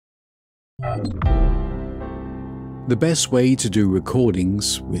The best way to do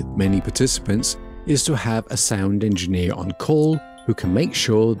recordings with many participants is to have a sound engineer on call who can make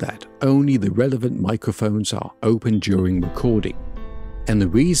sure that only the relevant microphones are open during recording. And the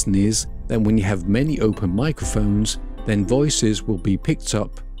reason is that when you have many open microphones, then voices will be picked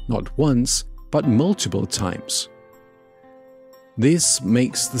up not once, but multiple times. This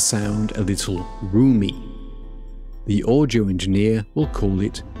makes the sound a little roomy. The audio engineer will call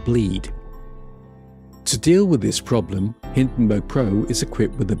it bleed. To deal with this problem, Hindenburg Pro is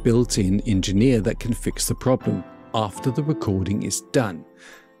equipped with a built-in engineer that can fix the problem after the recording is done.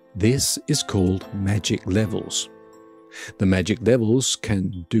 This is called magic levels. The magic levels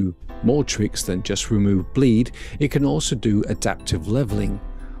can do more tricks than just remove bleed. It can also do adaptive leveling,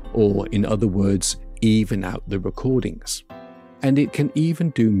 or in other words, even out the recordings. And it can even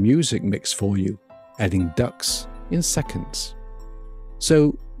do music mix for you, adding ducks in seconds.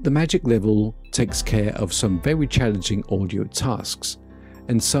 So the magic level takes care of some very challenging audio tasks,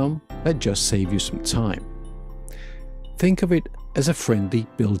 and some that just save you some time. Think of it as a friendly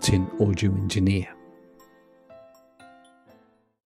built-in audio engineer.